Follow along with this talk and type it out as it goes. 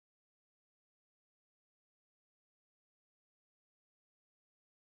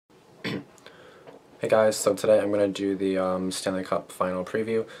Hey guys, so today I'm going to do the Stanley Cup final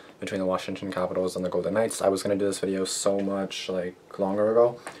preview between the Washington Capitals and the Golden Knights. I was going to do this video so much longer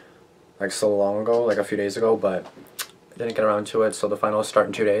ago, so long ago, like a few days ago, but I didn't get around to it, so the finals start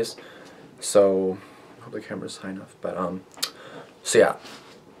in 2 days. So, I hope the camera's high enough, but so yeah,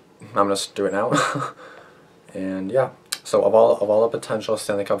 I'm going to do it now. And yeah, so of all the potential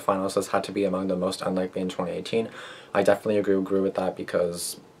Stanley Cup finals, this had to be among the most unlikely in 2018. I definitely agree with that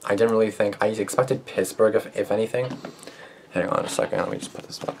because I didn't really think, I expected Pittsburgh if anything. Hang on a second, let me just put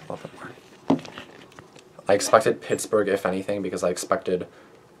this up a little bit more. I expected Pittsburgh if anything because I expected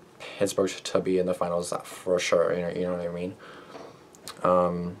Pittsburgh to be in the finals for sure, you know what I mean?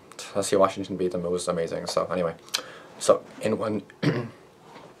 To see Washington beat them, it was amazing. So anyway, so in one in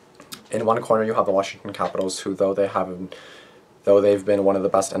one corner you have the Washington Capitals, who though they've been one of the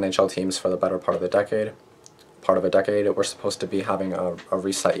best NHL teams for the better part of a decade, we're supposed to be having a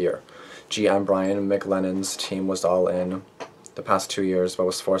reset year. GM Brian McLennan's team was all in the past 2 years, but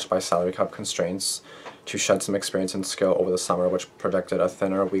was forced by salary cap constraints to shed some experience and skill over the summer, which projected a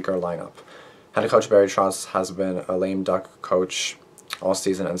thinner, weaker lineup. Head coach Barry Trotz has been a lame duck coach all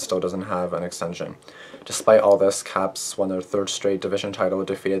season and still doesn't have an extension. Despite all this, Caps won their third straight division title,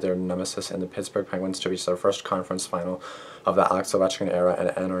 defeated their nemesis in the Pittsburgh Penguins to reach their first conference final of the Alex Ovechkin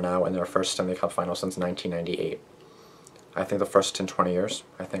era and are now in their first Stanley Cup final since 1998. I think the first in 20 years,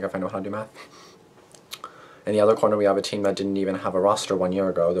 I think, if I know how to do math. In the other corner, we have a team that didn't even have a roster 1 year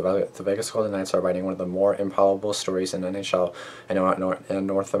ago. The Vegas Golden Knights are writing one of the more improbable stories in NHL and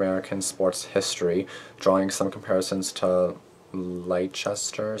North American sports history, drawing some comparisons to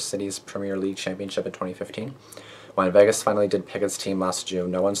Leicester City's Premier League championship in 2015. When Vegas finally did pick its team last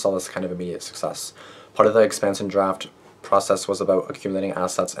June, no one saw this kind of immediate success. Part of the expansion draft process was about accumulating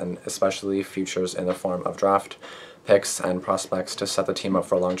assets and especially futures in the form of draft picks and prospects to set the team up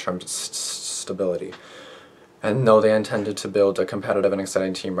for long-term stability. And though they intended to build a competitive and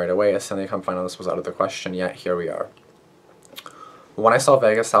exciting team right away, a Stanley Cup finalist was out of the question, yet here we are. When I saw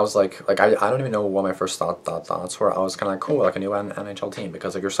Vegas, I was I don't even know what my first thoughts were. I was kind of like, cool, like a new NHL team,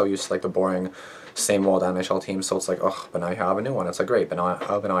 because you're so used to the boring, same old NHL team, so it's like, ugh, but now you have a new one. It's great, but now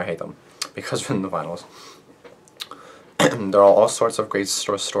I hate them because we're in the finals. There are all sorts of great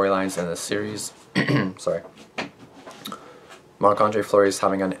storylines in this series. Sorry. Marc-Andre Fleury is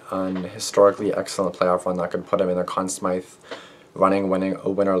having an historically excellent playoff run that could put him in a Conn Smythe running,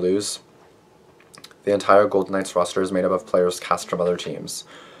 win or lose. The entire Golden Knights roster is made up of players cast from other teams,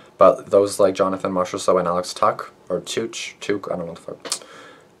 but those like Jonathan Marchessault and Alex Tuch, or Tuch, I don't know the fuck,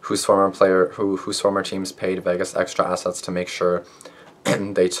 whose former teams paid Vegas extra assets to make sure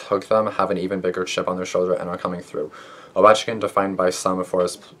they took them, have an even bigger chip on their shoulder and are coming through. Ovechkin, defined by some for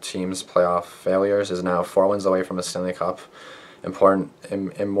his team's playoff failures, is now 4 wins away from a Stanley Cup.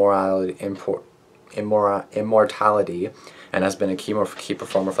 Immortality, and has been a key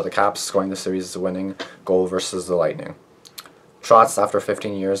performer for the Caps, scoring the series' winning goal versus the Lightning. Trotz, after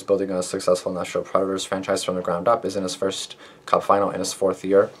 15 years building a successful Nashville Predators franchise from the ground up, is in his first Cup final in his 4th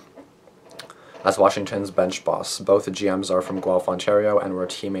year as Washington's bench boss. Both the GMs are from Guelph, Ontario, and were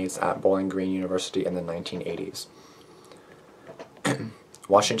teammates at Bowling Green University in the 1980s.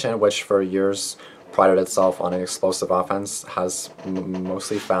 Washington, which for years prided itself on an explosive offense, has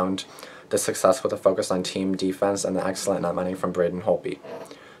mostly found this success with a focus on team defense and the excellent net manning from Braden Holtby.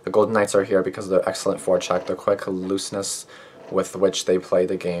 The Golden Knights are here because of their excellent forecheck, the quick looseness with which they play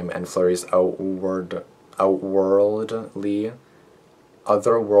the game, and Fleury's otherworldly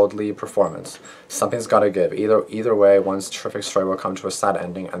performance. Something's got to give. Either way, one's terrific story will come to a sad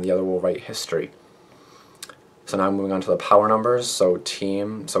ending, and the other will write history. So now moving on to the power numbers. So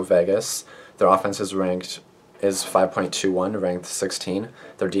Vegas, their offense is 5.21, ranked 16.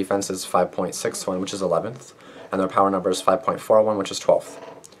 Their defense is 5.61, which is 11th. And their power number is 5.41, which is 12th.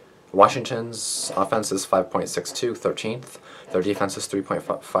 Washington's offense is 5.62, 13th. Their defense is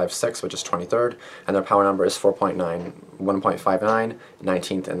 3.56, which is 23rd. And their power number is 1.59,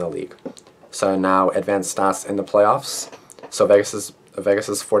 19th in the league. So now advanced stats in the playoffs. So Vegas is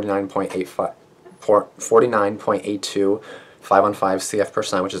 49.82 5-on-5 CF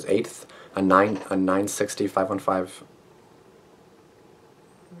percent, which is 8th. A 960 5-on-5.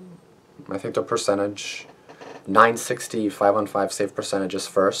 I think the percentage 960 5-on-5 save percentage is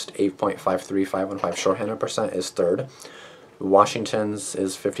first. 8.53 5-on-5 shorthanded percent is third. Washington's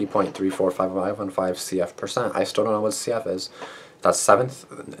is 50.34 5-on-5 CF percent. I still don't know what CF is. That's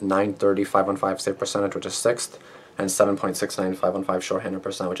 7th. 930 5-on-5 save percentage, which is 6th, and 7.69 5-on-5 shorthanded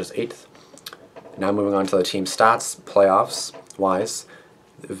percent, which is 8th. Now moving on to the team stats, playoffs wise.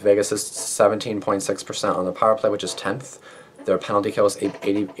 Vegas is 17.6% on the power play, which is 10th. Their penalty kill is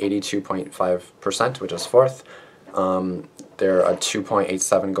 82.5%, which is 4th. They're a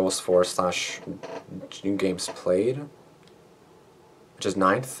 2.87 goals for / games played, which is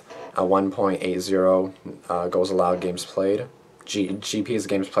 9th. A 1.80 goals allowed games played. GP is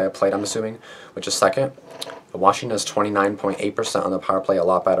games played, I'm assuming, which is 2nd. Washington is 29.8% on the power play, a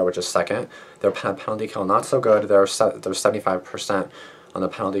lot better, which is 2nd. Their penalty kill not so good. They're 75% on the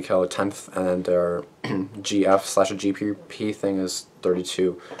penalty kill, 10th, and their GF/GPP thing is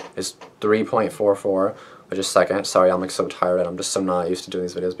 3.44, which is 2nd. Sorry, I'm like so tired and I'm just so not used to doing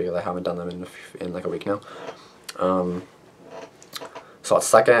these videos because I haven't done them in like a week now. So at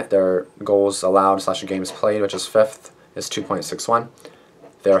 2nd, their goals allowed / games played, which is 5th, is 2.61.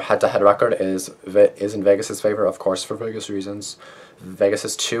 Their head-to-head record is in Vegas' favor, of course, for Vegas reasons. Vegas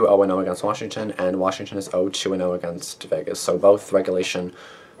is 2-0-0 against Washington, and Washington is 0-2-0 against Vegas. So both regulation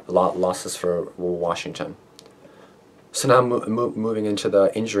losses for Washington. So now moving into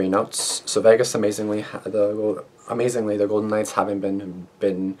the injury notes. So Vegas, amazingly, the Golden Knights haven't been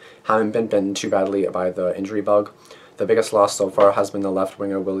bitten too badly by the injury bug. The biggest loss so far has been the left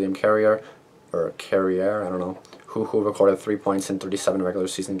winger William Carrier, I don't know, who recorded 3 points in 37 regular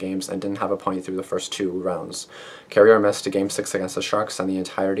season games and didn't have a point through the first 2 rounds. Carrier missed Game 6 against the Sharks and the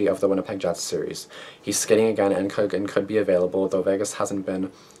entirety of the Winnipeg Jets series. He's skating again and could be available, though Vegas hasn't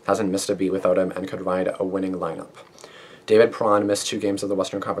missed a beat without him and could ride a winning lineup. David Perron missed 2 games of the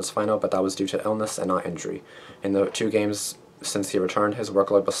Western Conference Final, but that was due to illness and not injury. In the 2 games since he returned, his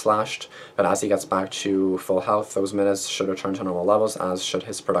workload was slashed, but as he gets back to full health, those minutes should return to normal levels, as should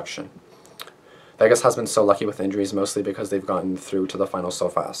his production. Vegas has been so lucky with injuries, mostly because they've gotten through to the final so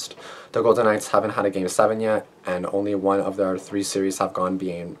fast. The Golden Knights haven't had a Game 7 yet, and only 1 of their 3 series have gone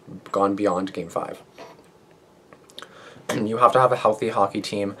beyond Game 5. You have to have a healthy hockey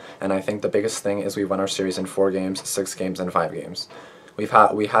team, and I think the biggest thing is we won our series in 4 games, 6 games, and 5 games. We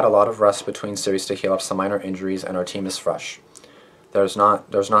had a lot of rest between series to heal up some minor injuries, and our team is fresh. There's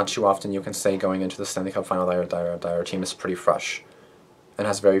not too often you can say going into the Stanley Cup final that our team is pretty fresh and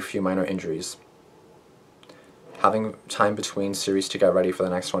has very few minor injuries. Having time between series to get ready for the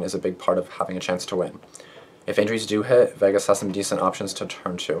next one is a big part of having a chance to win. If injuries do hit, Vegas has some decent options to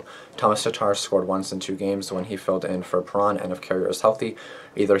turn to. Thomas Tatar scored once in 2 games when he filled in for Perron, and if Carrier is healthy,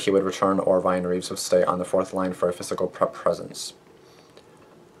 either he would return or Ryan Reeves would stay on the 4th line for a physical presence.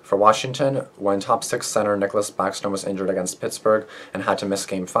 For Washington, when top 6 center Nicholas Backstrom was injured against Pittsburgh and had to miss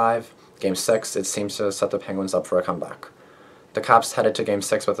Game 5, Game 6, it seems to set the Penguins up for a comeback. The Caps headed to Game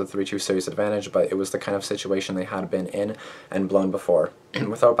 6 with a 3-2 series advantage, but it was the kind of situation they had been in and blown before.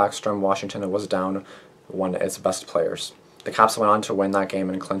 Without Backstrom, Washington was down one of its best players. The Caps went on to win that game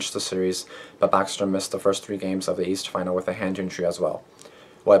and clinch the series, but Backstrom missed the first 3 games of the East Final with a hand injury as well.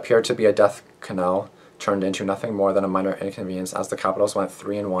 What appeared to be a death canal turned into nothing more than a minor inconvenience as the Capitals went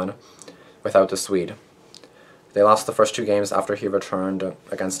 3-1 without the Swede. They lost the first 2 games after he returned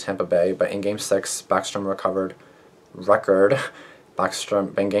against Tampa Bay, but in Game 6, Backstrom record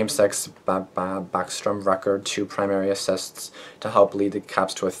 2 primary assists to help lead the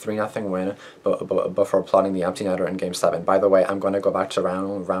Caps to a 3-0 win before plotting the empty netter in Game 7. By the way, I'm going to go back to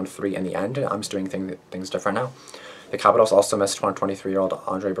round 3 in the end. I'm just doing things different now. The Capitals also missed 23-year-old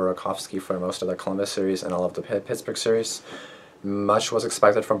Andrei Burakovsky for most of the Columbus series and all of the Pittsburgh series. Much was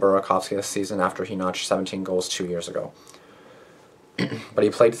expected from Burakovsky this season after he notched 17 goals 2 years ago. But he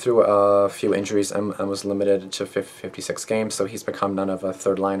played through a few injuries and was limited to 56 games, so he's become none of a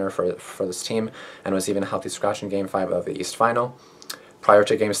third liner for this team and was even a healthy scratch in Game 5 of the East Final. Prior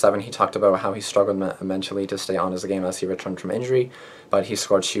to Game 7, he talked about how he struggled mentally to stay on his game as he returned from injury, but he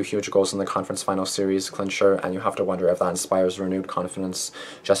scored 2 huge goals in the conference final series clincher, and you have to wonder if that inspires renewed confidence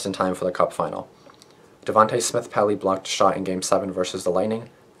just in time for the Cup final. Devontae Smith-Pelly blocked a shot in Game 7 versus the Lightning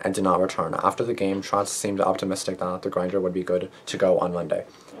and did not return. After the game, Trotz seemed optimistic that the grinder would be good to go on Monday.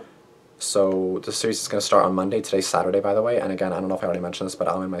 So the series is going to start on Monday. Today's Saturday, by the way, and again, I don't know if I already mentioned this, but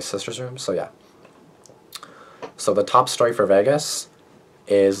I'm in my sister's room, so yeah. So the top story for Vegas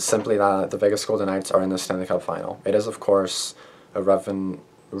is simply that the Vegas Golden Knights are in the Stanley Cup final. It is, of course, a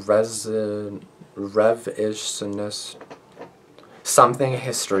revisionist something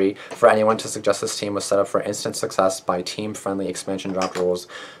history for anyone to suggest this team was set up for instant success by team-friendly expansion draft rules,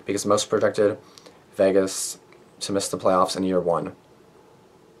 because most projected Vegas to miss the playoffs in year 1.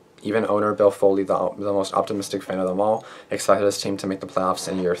 Even owner Bill Foley, the most optimistic fan of them all, expected his team to make the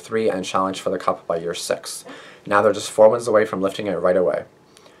playoffs in year 3 and challenge for the Cup by year 6. Now they're just 4 wins away from lifting it right away.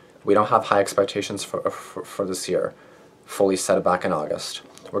 We don't have high expectations for this year, Foley said back in August.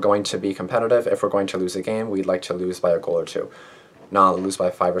 We're going to be competitive. If we're going to lose a game, we'd like to lose by a goal or 2. not lose by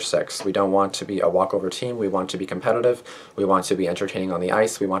 5 or 6. We don't want to be a walkover team. We want to be competitive. We want to be entertaining on the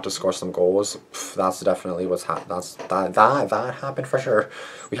ice. We want to score some goals. That's definitely what's that happened for sure.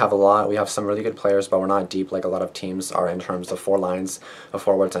 We have some really good players, but we're not deep like a lot of teams are in terms of 4 lines of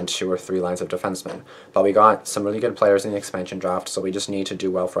forwards and 2 or 3 lines of defensemen. But we got some really good players in the expansion draft, so we just need to do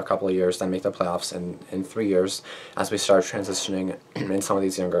well for a couple of years, then make the playoffs in 3 years as we start transitioning in some of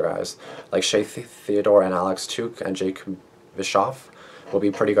these younger guys. Like Shea Theodore and Alex Tuch and Jake Bischoff will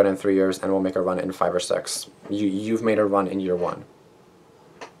be pretty good in 3 years, and will make a run in 5 or 6. You've made a run in year 1.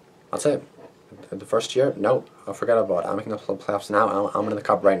 That's it. The first year? No, I'll forget about it. I'm making the playoffs now. I'm in the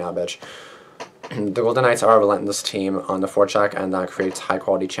cup right now, bitch. The Golden Knights are a relentless team on the forecheck, and that creates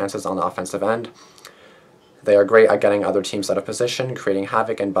high-quality chances on the offensive end. They are great at getting other teams out of position, creating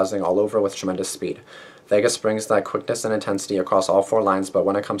havoc and buzzing all over with tremendous speed. Vegas brings that quickness and intensity across all 4 lines, but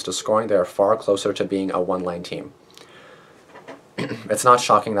when it comes to scoring, they are far closer to being a one-line team. It's not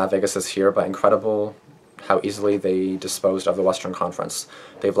shocking that Vegas is here, but incredible how easily they disposed of the Western Conference.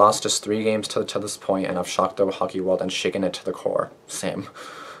 They've lost just 3 games to this point and have shocked the hockey world and shaken it to the core. Same.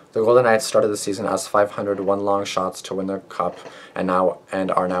 The Golden Knights started the season as 501 long shots to win the cup, and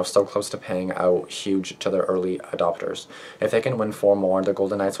are now so close to paying out huge to their early adopters. If they can win 4 more, the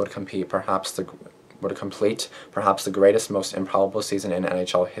Golden Knights would complete perhaps the greatest, most improbable season in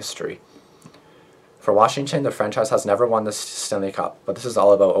NHL history. For Washington, the franchise has never won the Stanley Cup, but this is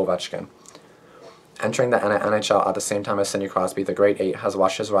all about Ovechkin. Entering the NHL at the same time as Sidney Crosby, the Great Eight has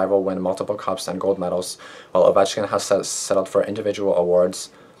watched his rival win multiple cups and gold medals, while Ovechkin has settled for individual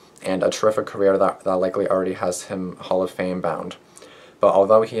awards and a terrific career that likely already has him Hall of Fame bound. But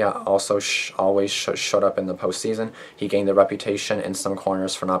although he also always showed up in the postseason, he gained the reputation in some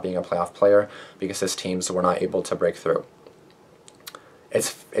corners for not being a playoff player because his teams were not able to break through.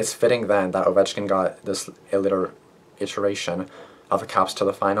 It's fitting then that Ovechkin got this iteration of the Caps to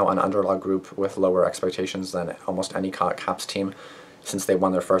the final, an underdog group with lower expectations than almost any Caps team since they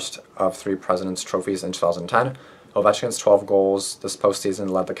won their first of 3 President's Trophies in 2010. Ovechkin's 12 goals this postseason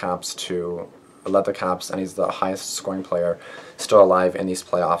led the Caps, and he's the highest scoring player still alive in these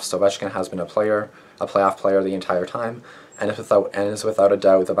playoffs. So Ovechkin has been a playoff player the entire time, and is without a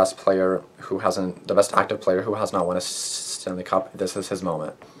doubt the best active player who has not won a Stanley Cup. This is his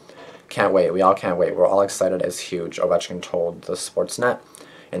moment. Can't wait. We all can't wait. We're all excited. It's huge. Ovechkin told the Sportsnet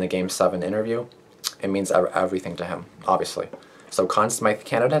in the Game 7 interview. It means everything to him, obviously. So Conn Smythe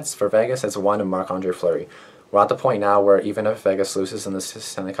candidates for Vegas is 1 and Marc-Andre Fleury. We're at the point now where even if Vegas loses in the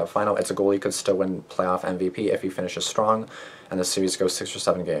Stanley Cup final, it's a goal he could still win playoff MVP if he finishes strong and the series goes 6 or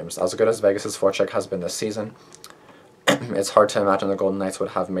 7 games. As good as Vegas' forecheck has been this season, it's hard to imagine the Golden Knights would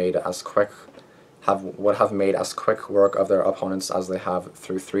have made as quick work of their opponents as they have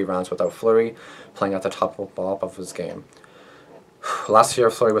through 3 rounds without Fleury playing at the top of his game. Last year,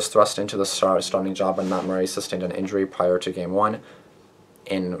 Fleury was thrust into the starting job when Matt Murray sustained an injury prior to Game 1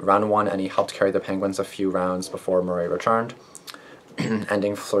 in round 1, and he helped carry the Penguins a few rounds before Murray returned,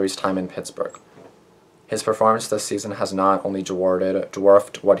 ending Fleury's time in Pittsburgh. His performance this season has not only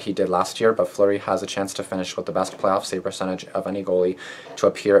dwarfed what he did last year, but Fleury has a chance to finish with the best playoff save percentage of any goalie to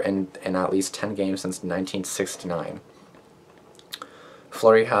appear in at least 10 games since 1969.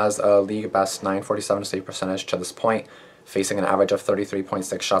 Fleury has a league-best .947 save percentage to this point, facing an average of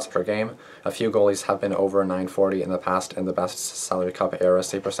 33.6 shots per game. A few goalies have been over .940 in the past, and the best Salary Cup era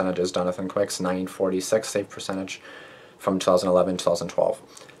save percentage is Jonathan Quick's .946 save percentage from 2011-2012.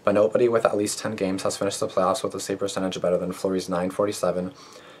 But nobody with at least 10 games has finished the playoffs with a save percentage better than Fleury's .947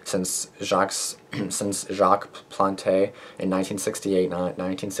 since Jacques Plante in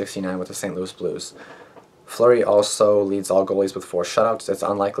 1968-1969 with the St. Louis Blues. Fleury also leads all goalies with 4 shutouts. It's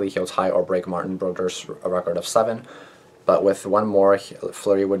unlikely he'll tie or break Martin Brodeurs' record of 7, but with 1 more,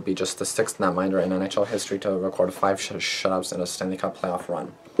 Fleury would be just the 6th netminder in NHL history to record 5 shutouts in a Stanley Cup playoff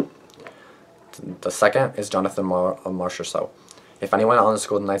run. The second is Jonathan Marchessault. If anyone on this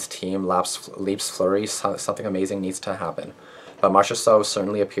Golden Knights team leaps Fleury, something amazing needs to happen. But Marchessault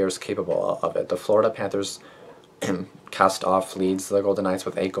certainly appears capable of it. The Florida Panthers cast-off leads the Golden Knights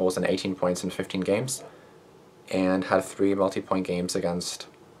with 8 goals and 18 points in 15 games, and had 3 multi-point games against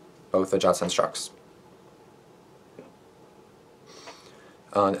both the Jets and Sharks.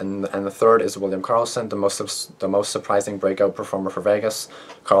 And the third is William Karlsson, the most surprising breakout performer for Vegas.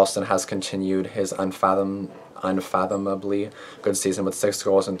 Karlsson has continued his unfathomably good season with 6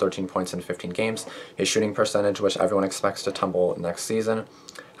 goals and 13 points in 15 games. His shooting percentage, which everyone expects to tumble next season,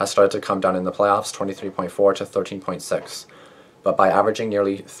 has started to come down in the playoffs, 23.4 to 13.6. But by averaging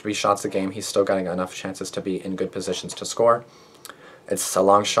nearly 3 shots a game, he's still getting enough chances to be in good positions to score. It's a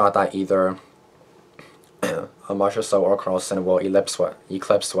long shot that either Marchessault or Carlson will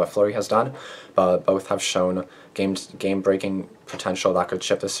eclipse what Fleury has done, but both have shown game-breaking potential that could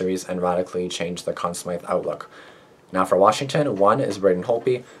shift the series and radically change the Conn Smythe outlook. Now for Washington, one is Braden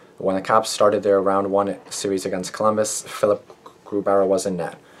Holtby. When the Caps started their round 1 series against Columbus, Philip Grubauer was in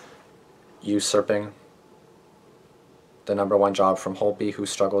net, usurping the #1 job from Holtby, who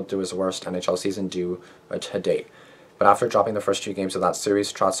struggled through his worst NHL season to date. But after dropping the first 2 games of that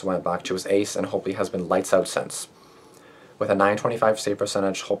series, Trotz went back to his ace, and Holtby has been lights out since. With a .925 save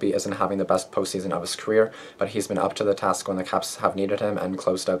percentage, Holtby isn't having the best postseason of his career, but he's been up to the task when the Caps have needed him and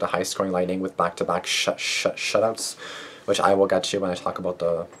closed out the high-scoring Lightning with back-to-back shutouts, which I will get to when I talk about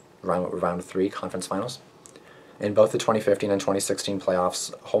the round 3 conference finals. In both the 2015 and 2016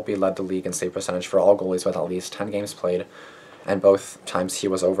 playoffs, Holtby led the league in save percentage for all goalies with at least 10 games played, and both times he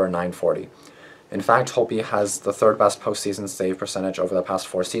was over .940. In fact, Holtby has the 3rd best postseason save percentage over the past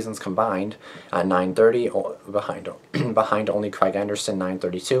 4 seasons combined at .930, behind only Craig Anderson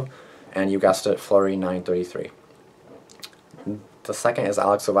 .932, and you guessed it, Fleury .933. The second is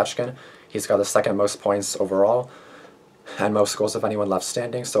Alex Ovechkin. He's got the 2nd most points overall and most goals of anyone left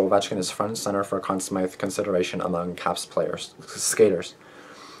standing, so Ovechkin is front and center for Conn Smythe consideration among Caps skaters.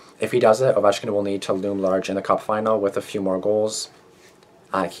 If he does it, Ovechkin will need to loom large in the Cup final with a few more goals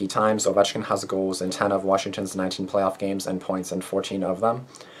at key times. Ovechkin has goals in 10 of Washington's 19 playoff games and points in 14 of them.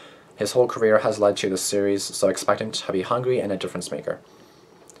 His whole career has led to this series, so expect him to be hungry and a difference maker.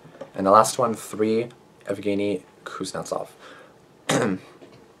 And the last one, 3, Evgeny Kuznetsov.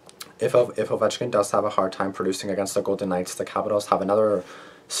 If Ovechkin does have a hard time producing against the Golden Knights, the Capitals have another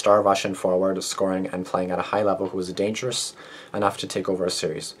star Russian forward scoring and playing at a high level who is dangerous enough to take over a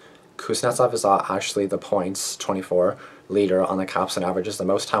series. Kuznetsov is actually the points, 24, leader on the Caps and averages the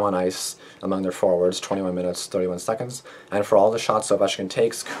most time on ice among their forwards, 21 minutes, 31 seconds. And for all the shots Ovechkin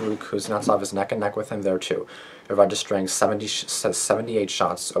takes, Kuznetsov is neck and neck with him there too, registering 78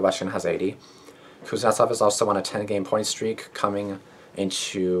 shots. Ovechkin has 80. Kuznetsov is also on a 10-game point streak, coming in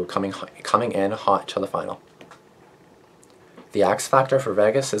hot to the final. The X factor for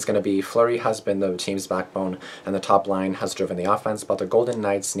Vegas is going to be Fleury has been the team's backbone and the top line has driven the offense, but the Golden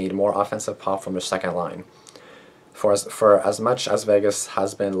Knights need more offensive pop from their second line. For as much as Vegas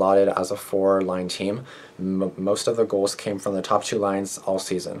has been lauded as a 4-line team, most of the goals came from the top 2 lines all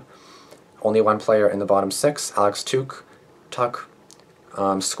season. Only one player in the bottom 6, Alex Tuch,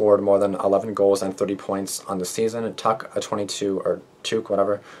 scored more than 11 goals and 30 points on the season. Tuch, a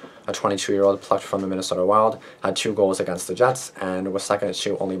 22-year-old plucked from the Minnesota Wild, had 2 goals against the Jets and was second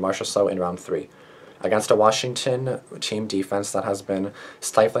to only Marchessault in round 3. Against a Washington team defense that has been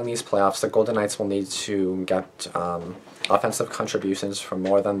stifling these playoffs, the Golden Knights will need to get offensive contributions from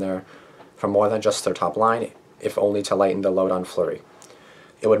more than just their top line, if only to lighten the load on Fleury.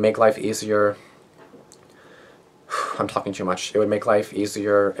 It would make life easier. I'm talking too much. It would make life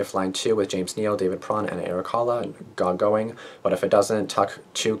easier if line 2 with James Neal, David Perron, and Erik Haula got going, but if it doesn't, Tuch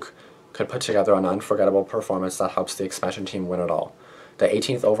could put together an unforgettable performance that helps the expansion team win it all. The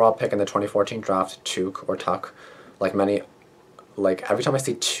 18th overall pick in the 2014 draft, Tuch, every time I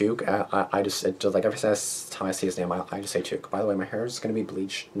see Tuch, every time I see his name, I just say Tuch. By the way, my hair is going to be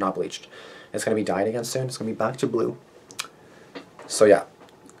not bleached. It's going to be dyed again soon. It's going to be back to blue. So yeah.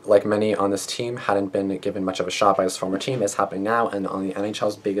 Like many on this team, hadn't been given much of a shot by his former team, is happening now and on the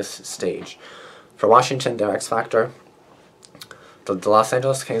NHL's biggest stage. For Washington, their X factor, the Los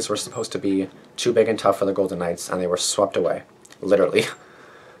Angeles Kings were supposed to be too big and tough for the Golden Knights, and they were swept away, literally.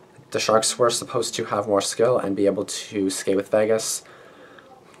 The Sharks were supposed to have more skill and be able to skate with Vegas,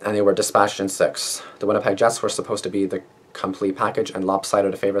 and they were dispatched in 6. The Winnipeg Jets were supposed to be the complete package and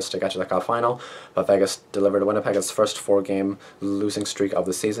lopsided favorites to get to the Cup final, but Vegas delivered Winnipeg its first 4-game losing streak of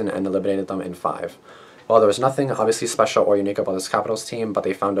the season and eliminated them in 5. Well, there was nothing obviously special or unique about this Capitals team, but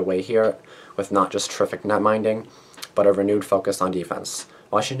they found a way here with not just terrific net minding, but a renewed focus on defense.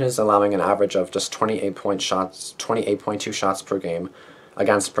 Washington is allowing an average of just 28.2 shots per game,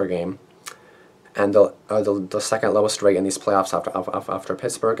 and the second lowest rate in these playoffs after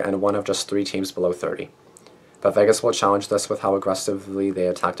Pittsburgh, and one of just 3 teams below 30. But Vegas will challenge this with how aggressively they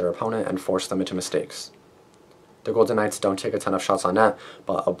attack their opponent and force them into mistakes. The Golden Knights don't take a ton of shots on net,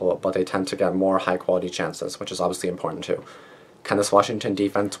 but they tend to get more high-quality chances, which is obviously important too. Can this Washington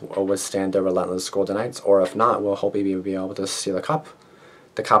defense withstand the relentless Golden Knights, or if not, will Holtby be able to steal the Cup?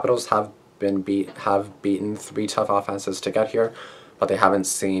 The Capitals have beaten 3 tough offenses to get here, but they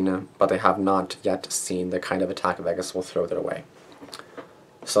have not yet seen the kind of attack Vegas will throw their way.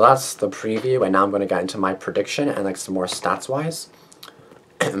 So that's the preview, and now I'm going to get into my prediction and some more stats-wise.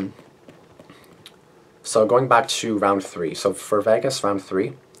 So going back to round 3. So for Vegas, round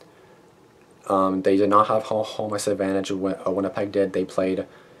 3, They did not have home ice advantage. Winnipeg did. They played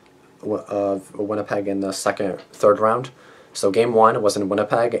Winnipeg in the third round. So game 1 was in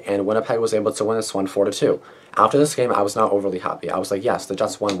Winnipeg, and Winnipeg was able to win this one 4-2. After this game, I was not overly happy. I was like, yes, the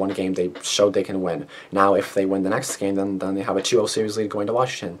Jets won one game. They showed they can win. Now, if they win the next game, then they have a 2-0 series lead going to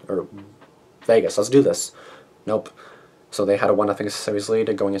Washington or Vegas. Let's do this. Nope. So they had a 1-0 series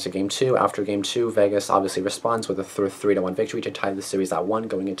lead going into game 2. After game 2, Vegas obviously responds with a 3-1 victory to tie the series at 1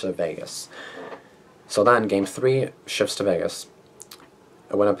 going into Vegas. So then game 3 shifts to Vegas.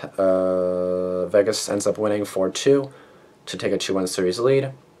 Vegas ends up winning 4-2 to take a 2-1 series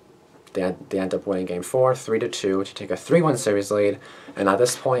lead. They end up winning game 4, 3-2 to take a 3-1 series lead. And at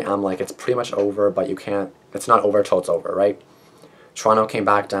this point, I'm like, it's pretty much over, but you can't. It's not over till it's over, right? Toronto came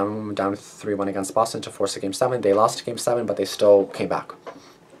back down 3-1 against Boston to force a game 7. They lost game 7, but they still came back.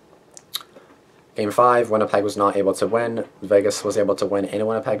 Game 5, Winnipeg was not able to win. Vegas was able to win in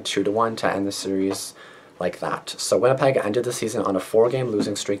Winnipeg 2-1 to end the series like that. So Winnipeg ended the season on a 4-game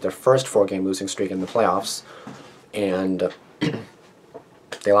losing streak, their first 4-game losing streak in the playoffs, and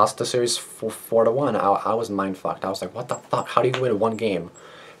they lost the series 4-1. I was mind fucked. I was like, what the fuck? How do you win one game?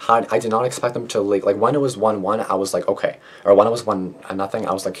 I did not expect them to like when it was 1-1. I was like, okay, or when it was 1-0,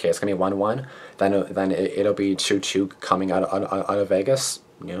 I was like, okay, it's gonna be 1-1. Then it'll be 2-2 coming out of Vegas.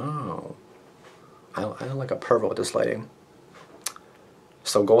 No, I don't like a pervert with this lighting.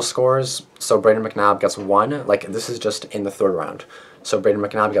 So goal scorers. So Brayden McNabb gets 1. Like this is just in the third round. So Brayden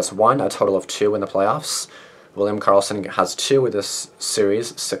McNabb gets 1, a total of 2 in the playoffs. William Karlsson has 2 with this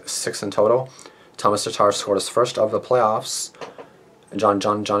series, 6 in total. Thomas Tatar scored his first of the playoffs.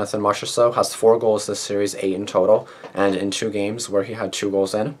 Jonathan Marchessault has 4 goals this series, 8 in total, and in 2 games where he had 2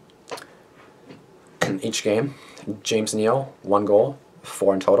 goals in each game. James Neal, 1 goal,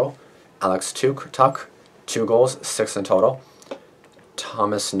 4 in total. Alex Tuch, 2 goals, 6 in total.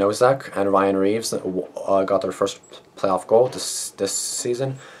 Thomas Nosek and Ryan Reeves got their first playoff goal this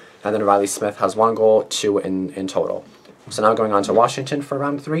season. And then Riley Smith has 1 goal, 2 in total. So now going on to Washington for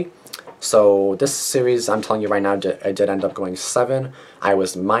round 3. So this series, I'm telling you right now, it did end up going 7. I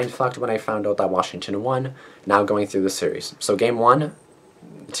was mind-fucked when I found out that Washington won. Now going through the series. So game 1,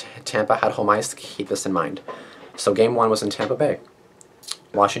 Tampa had home ice. Keep this in mind. So game 1 was in Tampa Bay.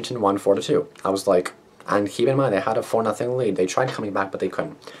 Washington won 4-2. I was like, and keep in mind, they had a 4-0 lead. They tried coming back, but they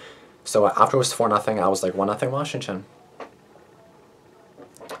couldn't. So after it was 4-0, I was like, 1-0 Washington.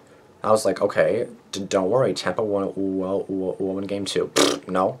 I was like, okay, don't worry, Tampa will win game 2.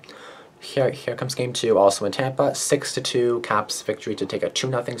 No. Here comes game 2, also in Tampa, 6-2, Caps victory to take a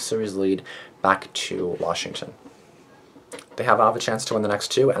 2-0 series lead back to Washington. They have a chance to win the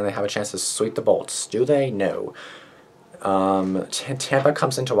next 2, and they have a chance to sweep the Bolts. Do they? No. Tampa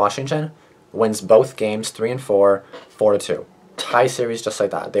comes into Washington, wins both games, 3 and 4, 4-2. Tie series just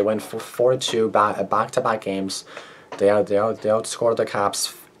like that. They win 4-2 back-to-back games. They outscored the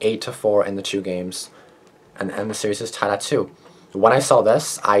Caps 8-4 in the 2 games, and the series is tied at 2. When I saw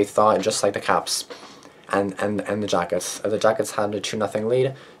this, I thought just like the Caps and the Jackets. The Jackets had a 2-0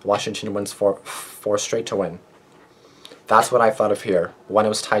 lead. Washington wins 4 straight to win. That's what I thought of here. When it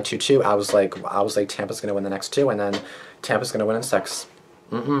was tied 2-2, I was like Tampa's gonna win the next 2, and then Tampa's gonna win in 6.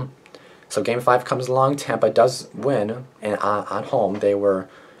 So game 5 comes along. Tampa does win, and at home they were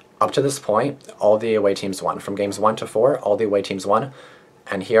up to this point. All the away teams won from games 1 to 4. All the away teams won.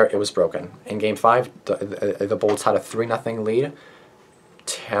 And here it was broken. In game 5, the Bolts had a 3-0 lead.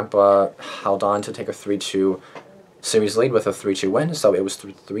 Tampa held on to take a 3-2 series lead with a 3-2 win, so it was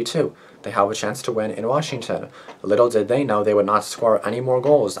 3-2. They have a chance to win in Washington. Little did they know they would not score any more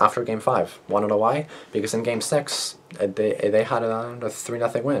goals after game 5. Want to know why? Because in game 6, they had a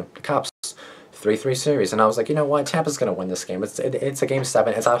 3-0 win. The Caps, 3-3 series. And I was like, you know what? Tampa's going to win this game. It's a game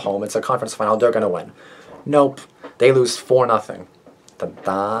 7. It's at home. It's a conference final. They're going to win. Nope. They lose 4-0.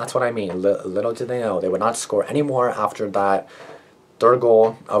 That's what I mean. Little did they know they would not score any more after that 3rd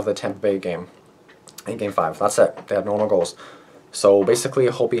goal of the Tampa Bay game in game 5. That's it. They had no more goals. So basically,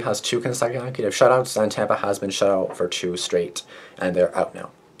 Hopi has 2 consecutive shutouts, and Tampa has been shut out for 2 straight, and they're out now.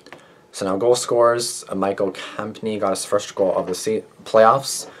 So now goal scorers. Michael Kempny got his first goal of the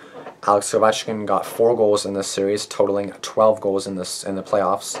playoffs. Alex Ovechkin got 4 goals in this series, totaling 12 goals in the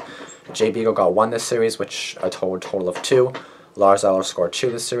playoffs. Jay Beagle got 1 this series, which a total of 2. Lars Eller scored 2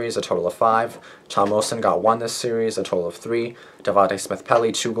 this series, a total of 5. Tom Wilson got 1 this series, a total of 3. Devante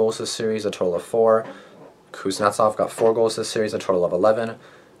Smith-Pelly, 2 goals this series, a total of 4. Kuznetsov got 4 goals this series, a total of 11.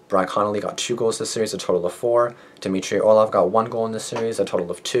 Brian Connolly got 2 goals this series, a total of 4. Dmitry Orlov got 1 goal in this series, a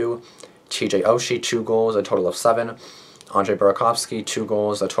total of 2. TJ Oshie, 2 goals, a total of 7. Andrei Burakovsky, 2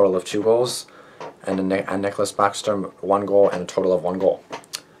 goals, a total of 2 goals. And Nicholas Backstrom, 1 goal and a total of 1 goal.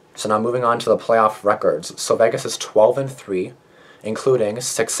 So now moving on to the playoff records. So Vegas is 12-3, including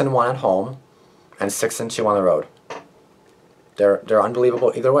 6-1 at home and 6-2 on the road. They're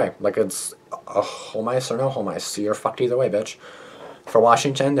unbelievable either way. Like, it's a home ice or no home ice. So you're fucked either way, bitch. For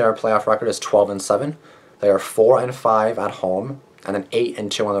Washington, their playoff record is 12-7. They are 4-5 at home and then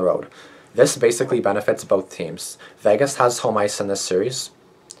 8-2 on the road. This basically benefits both teams. Vegas has home ice in this series.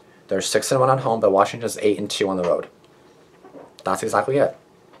 They're 6-1 at home, but Washington's 8-2 on the road. That's exactly it.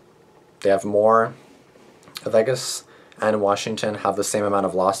 They have more. Vegas and Washington have the same amount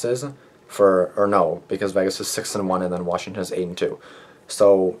of losses because Vegas is 6-1 and then Washington is 8-2.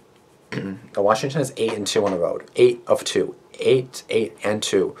 So Washington is 8-2 on the road. 8 of 2.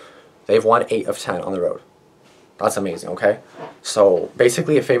 8-2. They've won 8 of 10 on the road. That's amazing, okay? So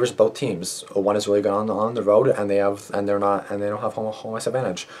basically it favors both teams. One is really good on the road and they don't have home ice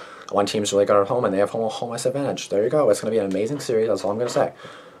advantage. One team's really good at home and they have home ice advantage. There you go. It's gonna be an amazing series, that's all I'm gonna say.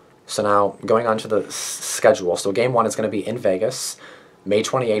 So now going on to the schedule. So game 1 is gonna be in Vegas, May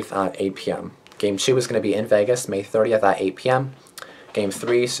 28th at 8 p.m. Game 2 is gonna be in Vegas, May 30th at 8 p.m. Game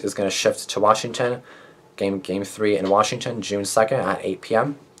 3 is gonna shift to Washington. Game 3 in Washington, June 2nd at 8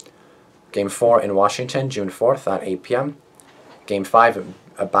 p.m. Game 4 in Washington, June 4th at 8 p.m. Game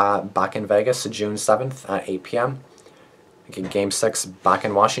 5 back in Vegas, June 7th at 8 p.m. Game 6 back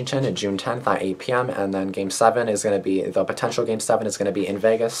in Washington, June 10th at 8 p.m. And then Game 7 is going to be, the potential Game 7 is going to be in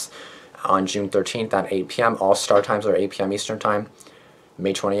Vegas on June 13th at 8 p.m. All start times are 8 p.m. Eastern Time.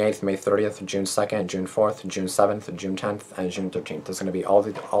 May 28th, May 30th, June 2nd, June 4th, June 7th, June 10th, and June 13th. There's going to be all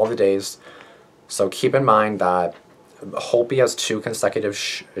the days. So keep in mind that Holtby has 2 consecutive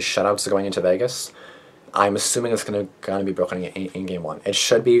shutouts going into Vegas. I'm assuming it's going to be broken in Game 1. It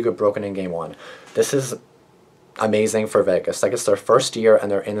should be broken in Game 1. This is amazing for Vegas. Like, it's their first year and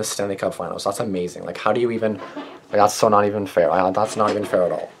they're in the Stanley Cup Finals. That's amazing. Like, how do you even... Like, that's so not even fair. That's not even fair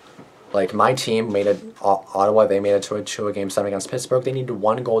at all. Like, my team made it... Ottawa, they made it to a Game 7 against Pittsburgh. They needed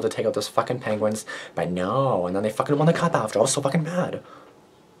 1 goal to take out those fucking Penguins. But no. And then they fucking won the cup after. I was so fucking mad.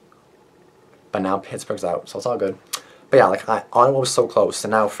 But now Pittsburgh's out, so it's all good. But yeah, like, Ottawa was so close,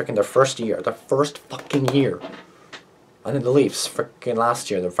 and now freaking their first fucking year. And then the Leafs, freaking last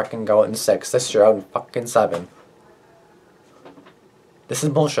year, they're freaking go out in 6. This year out in fucking 7. This is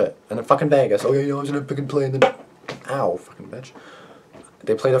bullshit. And then fucking Vegas, oh yeah, I was gonna fucking play in the... Ow, fucking bitch.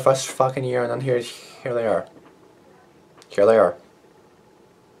 They play their first fucking year, and then here they are. Here they are.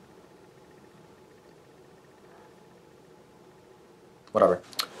 Whatever.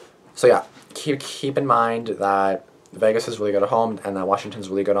 So yeah, keep in mind that Vegas is really good at home and that Washington's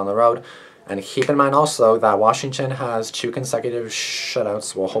really good on the road. And keep in mind also that Washington has 2 consecutive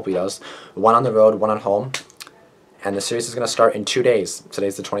shutouts. Well, hope he does. 1 on the road, 1 at home. And the series is going to start in 2 days.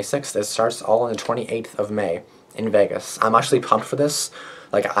 Today's the 26th. It starts all on the 28th of May in Vegas. I'm actually pumped for this.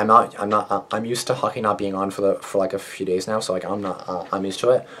 Like, I'm used to hockey not being on for like a few days now. So like, I'm used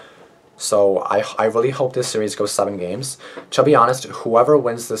to it. So I really hope this series goes 7 games. To be honest, whoever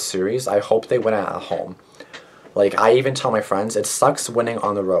wins this series, I hope they win it at home. Like, I even tell my friends, it sucks winning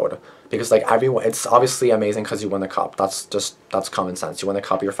on the road. Because, like, everyone, it's obviously amazing because you win the cup. That's common sense. You win the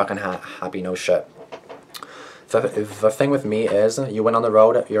cup, you're fucking happy, no shit. The thing with me is, you win on the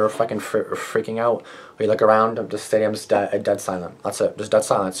road, you're fucking freaking out. You look around, the stadium's dead silent. That's it, just dead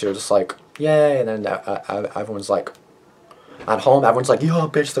silence. You're just like, yay, and then everyone's like... At home, everyone's like, yo,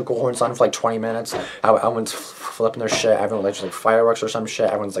 bitch, the goal horn's on for like 20 minutes. Everyone's flipping their shit. Everyone, like, just like fireworks or some shit.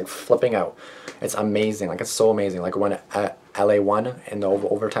 Everyone's like flipping out. It's amazing. Like, it's so amazing. Like, when LA won in the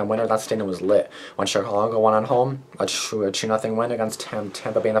overtime winner, that stadium was lit. When Chicago won at home, a 2-0 win against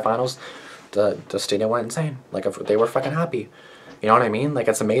Tampa Bay in the finals, the stadium went insane. Like, if they were fucking happy. You know what I mean? Like,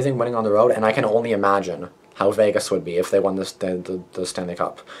 it's amazing winning on the road, and I can only imagine how Vegas would be if they won the Stanley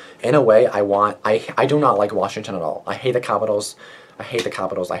Cup. In a way, I do not like Washington at all. I hate the Capitals. I hate the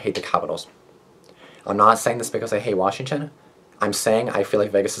Capitals. I hate the Capitals. I'm not saying this because I hate Washington. I'm saying I feel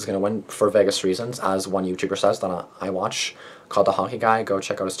like Vegas is going to win for Vegas reasons, as one YouTuber says that I watch, called The Hockey Guy. Go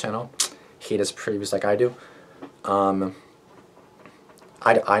check out his channel. He does previews like I do.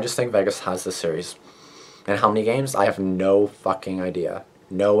 I just think Vegas has this series. And how many games? I have no fucking idea.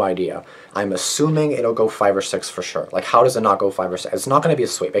 No idea. I'm assuming it'll go 5 or 6 for sure. Like, how does it not go 5 or 6? It's not going to be a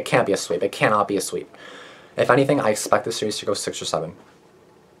sweep. It can't be a sweep. It cannot be a sweep. If anything, I expect this series to go 6 or 7.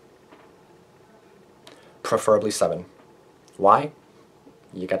 Preferably 7. Why?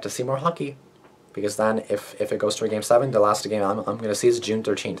 You get to see more hockey. Because then, if it goes to a Game 7, the last game I'm going to see is June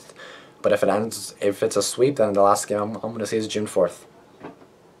 13th. But if it's a sweep, then the last game I'm going to see is June 4th.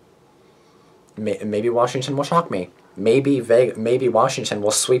 Maybe Washington will shock me. Maybe Washington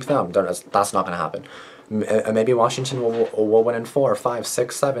will sweep them. That's not going to happen. Maybe Washington will win in 4, 5,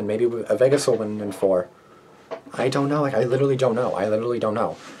 6, 7. Maybe Vegas will win in 4. I don't know. Like, I literally don't know. I literally don't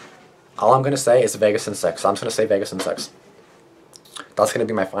know. All I'm going to say is Vegas in 6. I'm just going to say Vegas in 6. That's going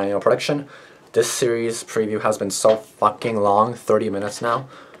to be my final prediction. This series preview has been so fucking long, 30 minutes now.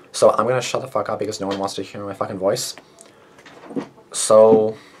 So I'm going to shut the fuck up because no one wants to hear my fucking voice.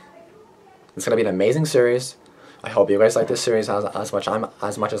 So it's going to be an amazing series. I hope you guys like this series as much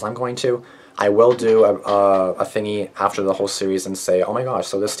as I'm going to. I will do a thingy after the whole series and say, oh my gosh,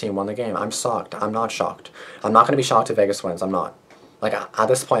 so this team won the game. I'm shocked. I'm not shocked. I'm not going to be shocked if Vegas wins. I'm not. Like, at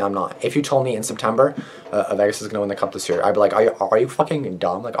this point, I'm not. If you told me in September Vegas is going to win the cup this year, I'd be like, are you fucking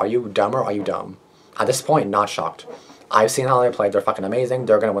dumb? Like, are you dumb or are you dumb? At this point, not shocked. I've seen how they played. They're fucking amazing.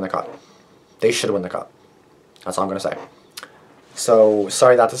 They're going to win the cup. They should win the cup. That's all I'm going to say. So,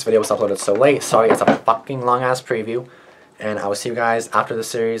 sorry that this video was uploaded so late. Sorry it's a fucking long-ass preview. And I will see you guys after the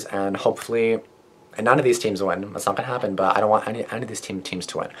series, and hopefully, and none of these teams win. That's not going to happen, but I don't want any of these teams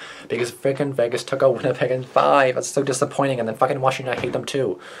to win. Because freaking Vegas took out Winnipeg in 5. That's so disappointing. And then fucking Washington, I hate them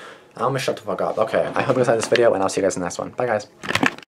too. I'm going to shut the fuck up. Okay, I hope you guys like this video, and I'll see you guys in the next one. Bye, guys.